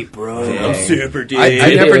 Deep, bro. I'm super deep.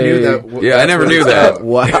 I never knew that. Yeah, I never knew that.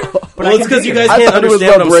 Wow. Well, it's because you guys I can't thought it was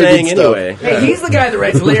understand what I'm about saying breaking stuff. anyway. Hey, he's the guy that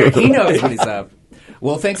writes the lyric. He knows what he's up.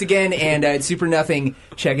 Well, thanks again, and it's Super Nothing.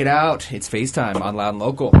 Check it out. It's FaceTime on Loud and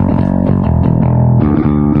Local.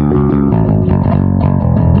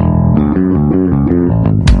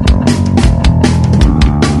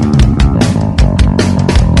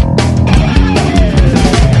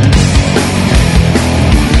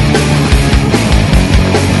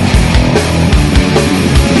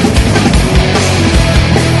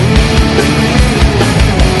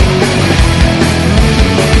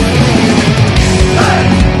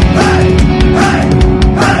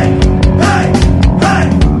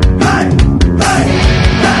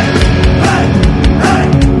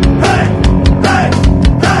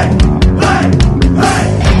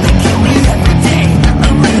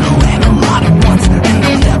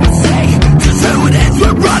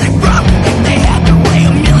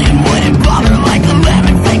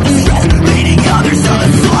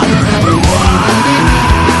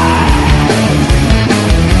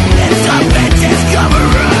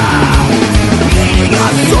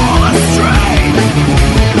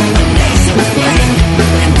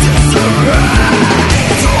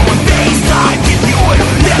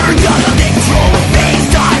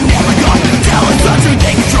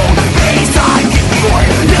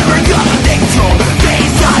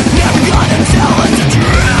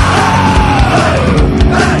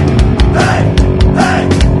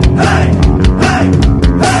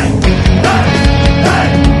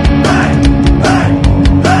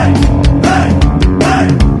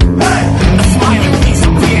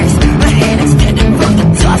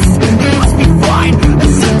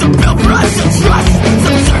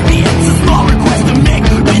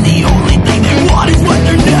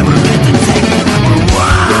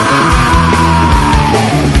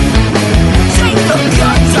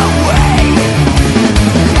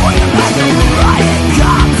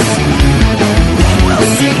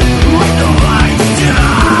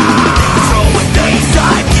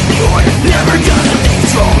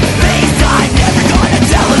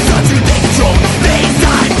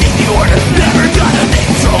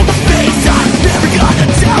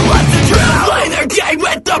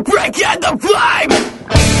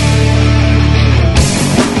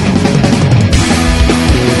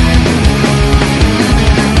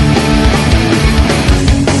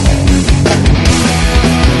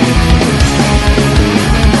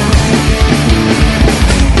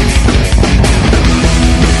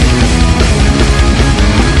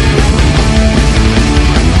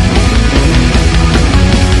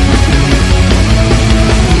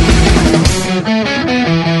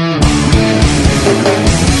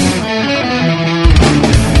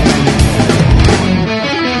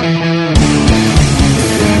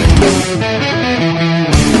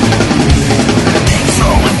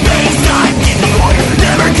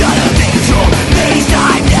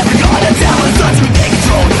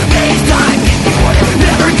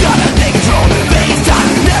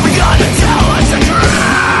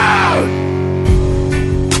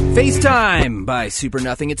 FaceTime by Super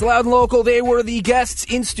Nothing. It's Loud and Local. They were the guests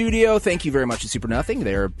in studio. Thank you very much to Super Nothing.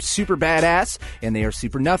 They're super badass, and they are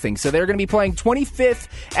Super Nothing. So they're going to be playing 25th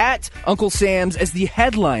at Uncle Sam's as the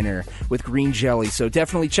headliner with Green Jelly. So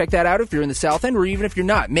definitely check that out if you're in the South End, or even if you're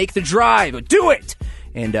not. Make the drive. Do it!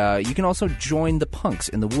 And you can also join the Punks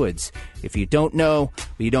in the Woods. If you don't know,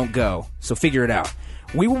 you don't go. So figure it out.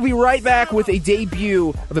 We will be right back with a debut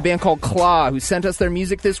of a band called Claw, who sent us their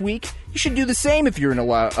music this week. You should do the same if you're in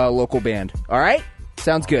a local band. All right?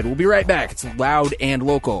 Sounds good. We'll be right back. It's Loud and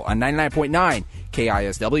Local on 99.9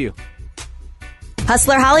 KISW.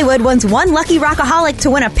 Hustler Hollywood wants one lucky rockaholic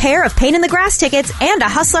to win a pair of Pain in the Grass tickets and a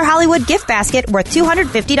Hustler Hollywood gift basket worth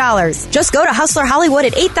 $250. Just go to Hustler Hollywood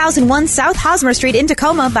at 8001 South Hosmer Street in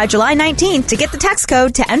Tacoma by July 19th to get the text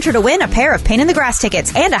code to enter to win a pair of Pain in the Grass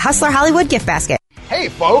tickets and a Hustler Hollywood gift basket. Hey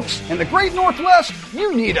folks, in the great Northwest,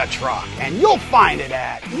 you need a truck, and you'll find it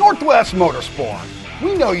at Northwest Motorsport.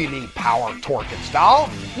 We know you need power, torque, and style.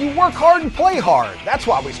 You work hard and play hard. That's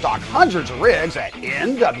why we stock hundreds of rigs at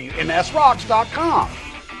NWMSRocks.com.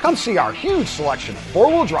 Come see our huge selection of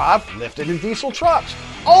four-wheel drive, lifted, and diesel trucks,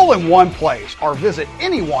 all in one place, or visit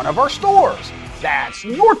any one of our stores. That's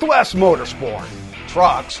Northwest Motorsport.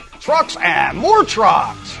 Trucks, trucks, and more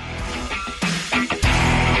trucks.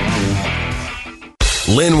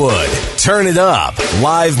 Linwood, turn it up.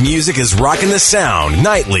 Live music is rocking the sound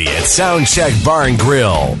nightly at Soundcheck Bar and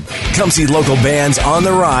Grill. Come see local bands on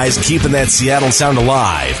the rise, keeping that Seattle sound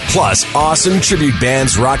alive. Plus, awesome tribute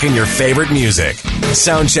bands rocking your favorite music.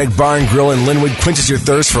 Soundcheck Bar and Grill in Linwood quenches your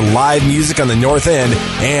thirst for live music on the north end,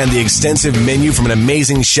 and the extensive menu from an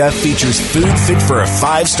amazing chef features food fit for a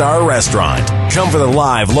 5-star restaurant. Come for the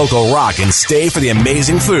live local rock and stay for the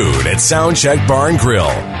amazing food at Soundcheck Bar and Grill,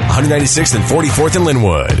 196th and 44th in Linwood.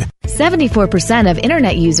 74% of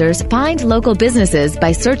internet users find local businesses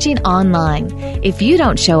by searching online. If you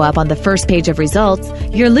don't show up on the first page of results,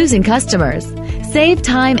 you're losing customers. Save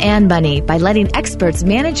time and money by letting experts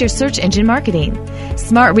manage your search engine marketing.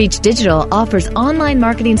 Smart Reach Digital offers online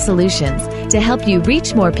marketing solutions to help you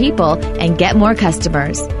reach more people and get more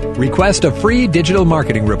customers. Request a free digital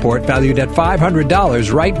marketing report valued at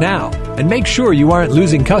 $500 right now, and make sure you aren't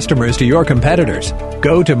losing customers to your competitors.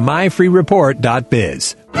 Go to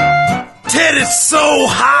myfreereport.biz. Ted, it's so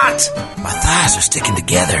hot! My thighs are sticking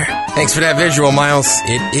together. Thanks for that visual, Miles.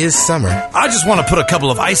 It is summer. I just want to put a couple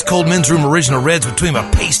of ice-cold Men's Room Original Reds between my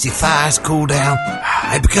pasty thighs, cool down.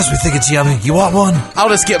 Hey, because we think it's yummy, you want one? I'll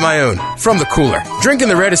just get my own, from the cooler. Drinking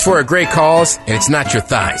the red is for a great cause, and it's not your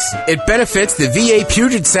thighs. It benefits the VA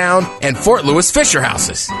Puget Sound and Fort Lewis Fisher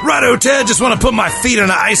Houses. Righto, Ted, just want to put my feet in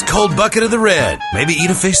an ice-cold bucket of the red. Maybe eat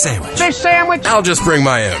a fish sandwich. Fish sandwich? I'll just bring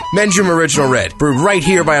my own. Men's Room Original Red, brewed right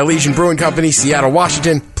here by Elysian Brewing Company, Seattle,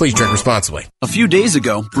 Washington. Please drink responsibly. A few days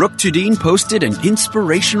ago, Brooke Tudine posted an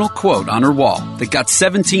inspirational quote on her wall that got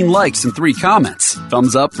 17 likes and 3 comments.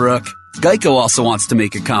 Thumbs up, Brooke. Geico also wants to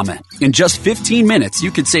make a comment. In just 15 minutes,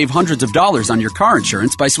 you could save hundreds of dollars on your car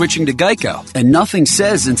insurance by switching to Geico. And nothing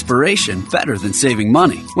says inspiration better than saving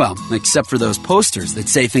money. Well, except for those posters that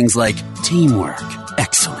say things like teamwork,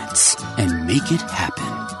 excellence, and make it happen.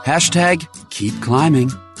 Hashtag keep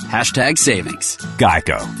climbing. Hashtag savings.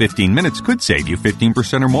 Geico. 15 minutes could save you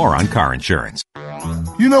 15% or more on car insurance.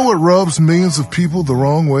 You know what rubs millions of people the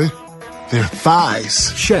wrong way? Their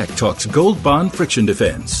thighs. Shaq talks Gold Bond Friction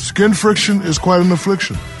Defense. Skin friction is quite an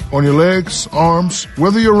affliction. On your legs, arms,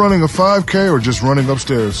 whether you're running a 5K or just running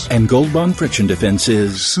upstairs. And Gold Bond Friction Defense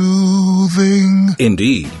is soothing.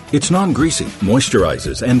 Indeed. It's non-greasy,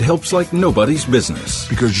 moisturizes, and helps like nobody's business.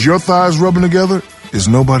 Because your thighs rubbing together is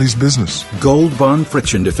nobody's business. Gold Bond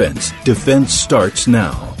Friction Defense. Defense starts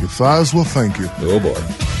now. Your thighs will thank you. Oh boy.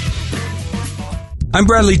 I'm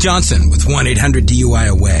Bradley Johnson with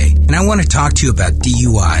 1-800-DUI-AWAY, and I want to talk to you about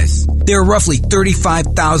DUIs. There are roughly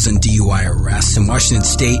 35,000 DUI arrests in Washington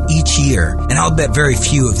State each year, and I'll bet very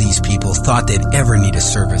few of these people thought they'd ever need a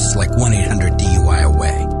service like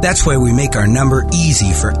 1-800-DUI-AWAY. That's why we make our number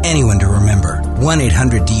easy for anyone to remember.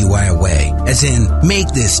 1-800-DUI-AWAY, as in, make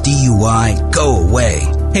this DUI go away.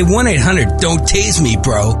 Hey, 1-800-Don't-Tase Me,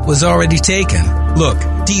 bro, was already taken. Look,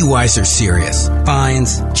 DUIs are serious.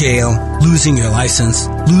 Fines, jail, losing your license,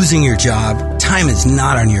 losing your job. Time is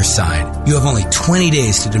not on your side. You have only 20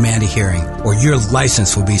 days to demand a hearing, or your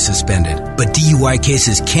license will be suspended. But DUI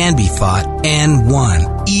cases can be fought and won,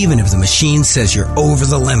 even if the machine says you're over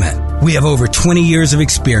the limit. We have over 20 years of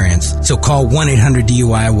experience, so call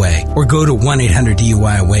 1-800-DUI-AWAY or go to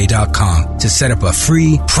 1-800-DUI-AWAY.com to set up a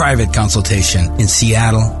free private consultation in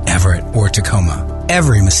Seattle, Everett, or Tacoma.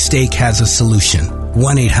 Every mistake has a solution.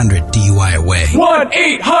 1-800-DUI-AWAY.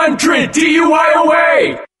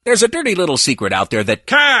 1-800-DUI-AWAY! There's a dirty little secret out there that...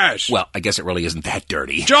 Cash! Well, I guess it really isn't that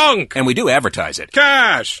dirty. Junk! And we do advertise it.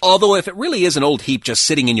 Cash! Although if it really is an old heap just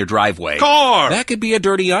sitting in your driveway... Car! That could be a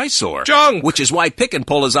dirty eyesore. Junk! Which is why Pick and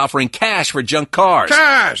Pull is offering cash for junk cars.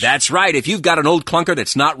 Cash! That's right. If you've got an old clunker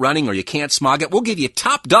that's not running or you can't smog it, we'll give you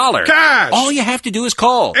top dollar. Cash! All you have to do is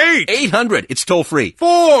call. 800. It's toll free.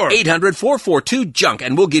 800-442-JUNK,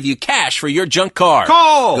 and we'll give you cash for your junk car.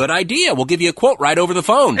 Call! Good idea. We'll give you a quote right over the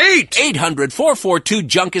phone.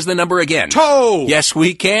 800-442-JUNK is the number again. Tow! Yes,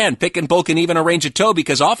 we can. Pick and Pull can even arrange a tow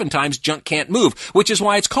because oftentimes junk can't move, which is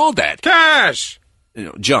why it's called that. Cash!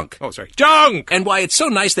 Junk. Oh, sorry. Junk! And why it's so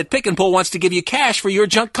nice that Pick and Pull wants to give you cash for your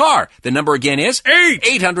junk car. The number again is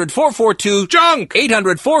 800-442-JUNK!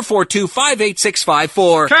 800-442-5865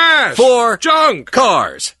 for... Cash! For... Junk!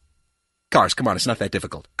 Cars. Cars, come on, it's not that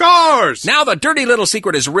difficult. Cars! Now the dirty little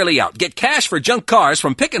secret is really out. Get cash for junk cars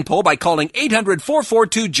from Pick and Pull by calling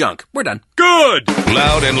 800-442-JUNK. We're done. Good!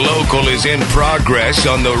 Loud and Local is in progress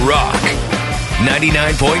on The Rock.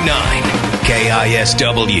 99.9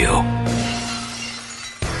 KISW.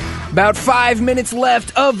 About 5 minutes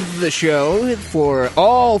left of the show for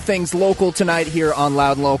all things local tonight here on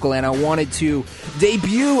Loud and Local, and I wanted to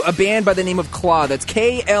debut a band by the name of Claw. That's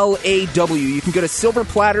K-L-A-W. You can go to Silver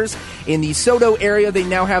Platters in the Soto area. They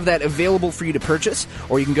now have that available for you to purchase,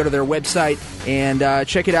 or you can go to their website and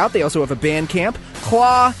check it out. They also have a band camp.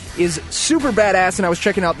 Claw is super badass, and I was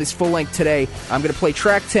checking out this full length today. I'm going to play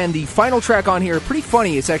track 10, the final track on here. Pretty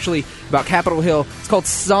funny. It's actually about Capitol Hill. It's called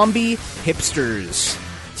Zombie Hipsters.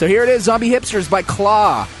 So here it is, Zombie Hipsters by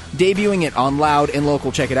Claw, debuting it on Loud and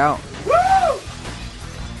Local. Check it out. Woo!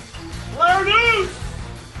 Loud news!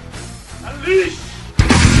 Unleash!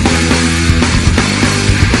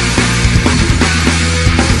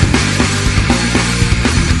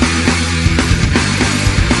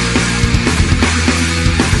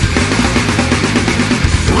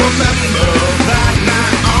 Remember that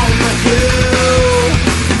night on the hill,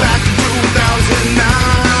 back in 2009,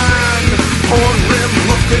 horn rim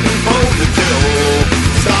looking for the kill,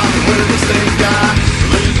 starting with the same guy,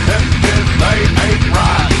 leave him if they ain't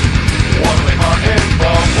right, what are they hunting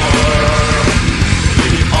forward,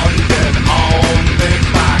 the undead on big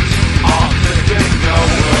backs, off to get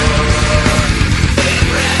going, they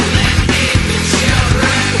rattling in the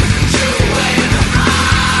children, chew away the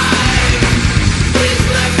hide, please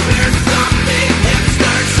let me zombie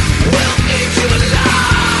hipsters will eat you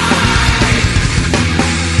alive.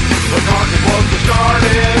 The carnival was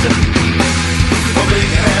started, the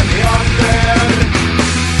vegan and the undead,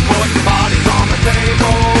 putting bodies on the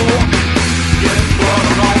table, getting blood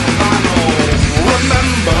on the vinyl.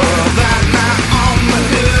 Remember that night on the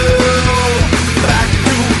hill, back in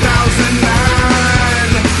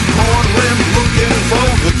 2009, horn rim looking for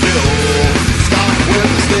the kill, starting with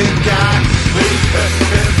the stick guy, leave it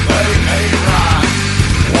if they ain't right,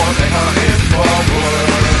 what they hunting forward,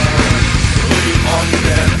 leave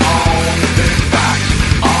undead on big back,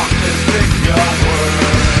 on this big gun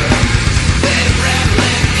word. They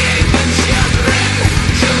rattling in the children,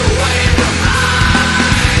 chew away the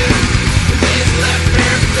hide, these left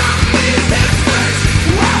ear zombie hipsters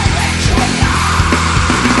will eat you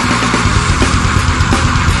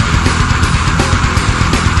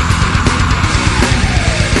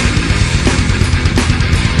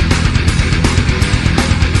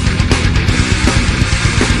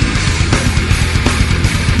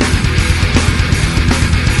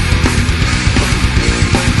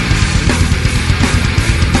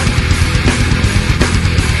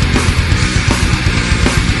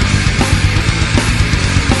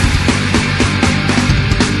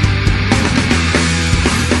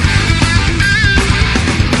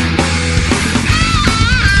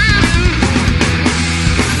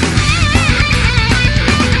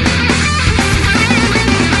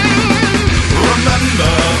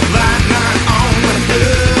Remember that night on the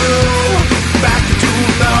hill, back in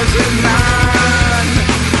 2009,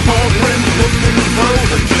 horn rim looking for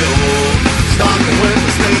the kill, starting with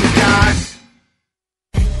the snake guy.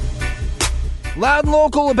 Loud and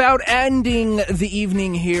Local about ending the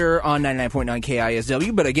evening here on 99.9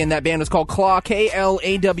 KISW. But again, that band was called Claw,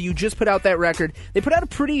 K-L-A-W. Just put out that record. They put out a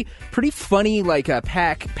pretty funny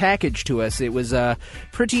package to us. It was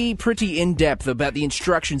pretty in depth about the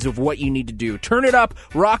instructions of what you need to do. Turn it up,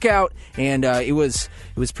 rock out, and it was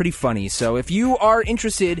pretty funny. So if you are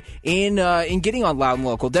interested in getting on Loud and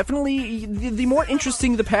Local, definitely the more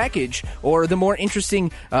interesting the package, or the more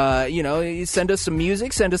interesting, send us some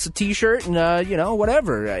music, send us a T-shirt, and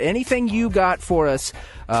whatever. Anything you got for us,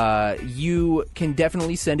 you can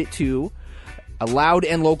definitely send it to Loud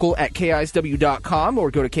and Local at KISW.com,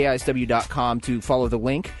 or go to KISW.com to follow the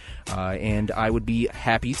link, and I would be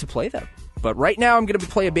happy to play them. But right now I'm going to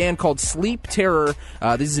play a band called Sleep Terror.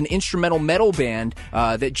 This is an instrumental metal band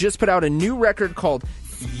that just put out a new record called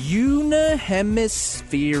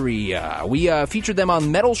Unihemispheria. We featured them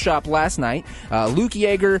on Metal Shop last night. Luke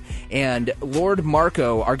Yeager and Lord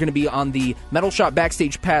Marco are going to be on the Metal Shop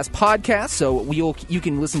Backstage Pass podcast, so you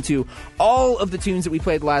can listen to all of the tunes that we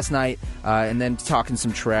played last night and then talking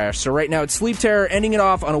some trash. So right now it's Sleep Terror, ending it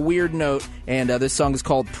off on a weird note, and this song is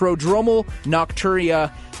called Prodromal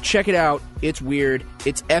Nocturia. Check it out. It's weird.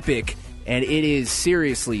 It's epic. And it is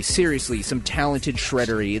seriously some talented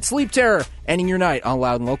shreddery. It's Sleep Terror, ending your night on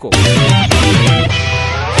Loud and Local.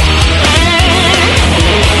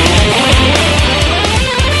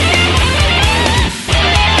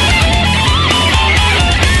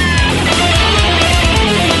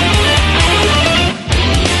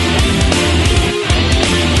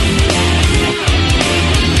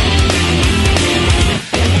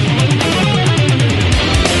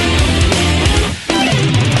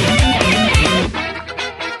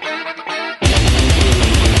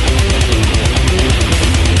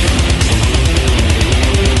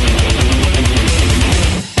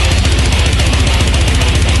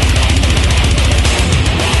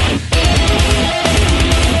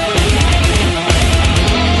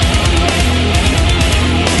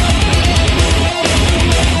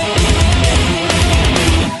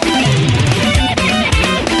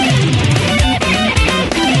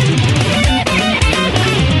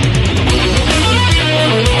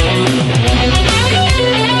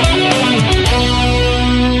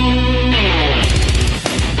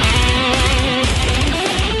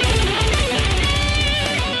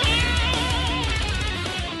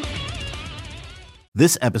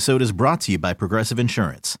 This episode is brought to you by Progressive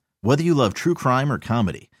Insurance. Whether you love true crime or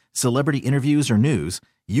comedy, celebrity interviews or news,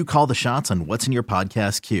 you call the shots on what's in your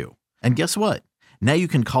podcast queue. And guess what? Now you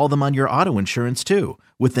can call them on your auto insurance too,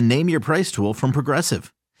 with the Name Your Price tool from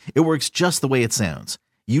Progressive. It works just the way it sounds.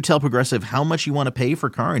 You tell Progressive how much you want to pay for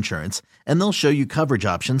car insurance, and they'll show you coverage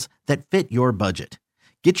options that fit your budget.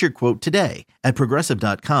 Get your quote today at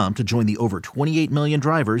Progressive.com to join the over 28 million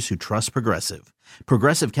drivers who trust Progressive.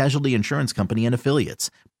 Progressive Casualty Insurance Company and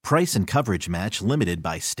Affiliates. Price and coverage match limited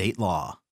by state law.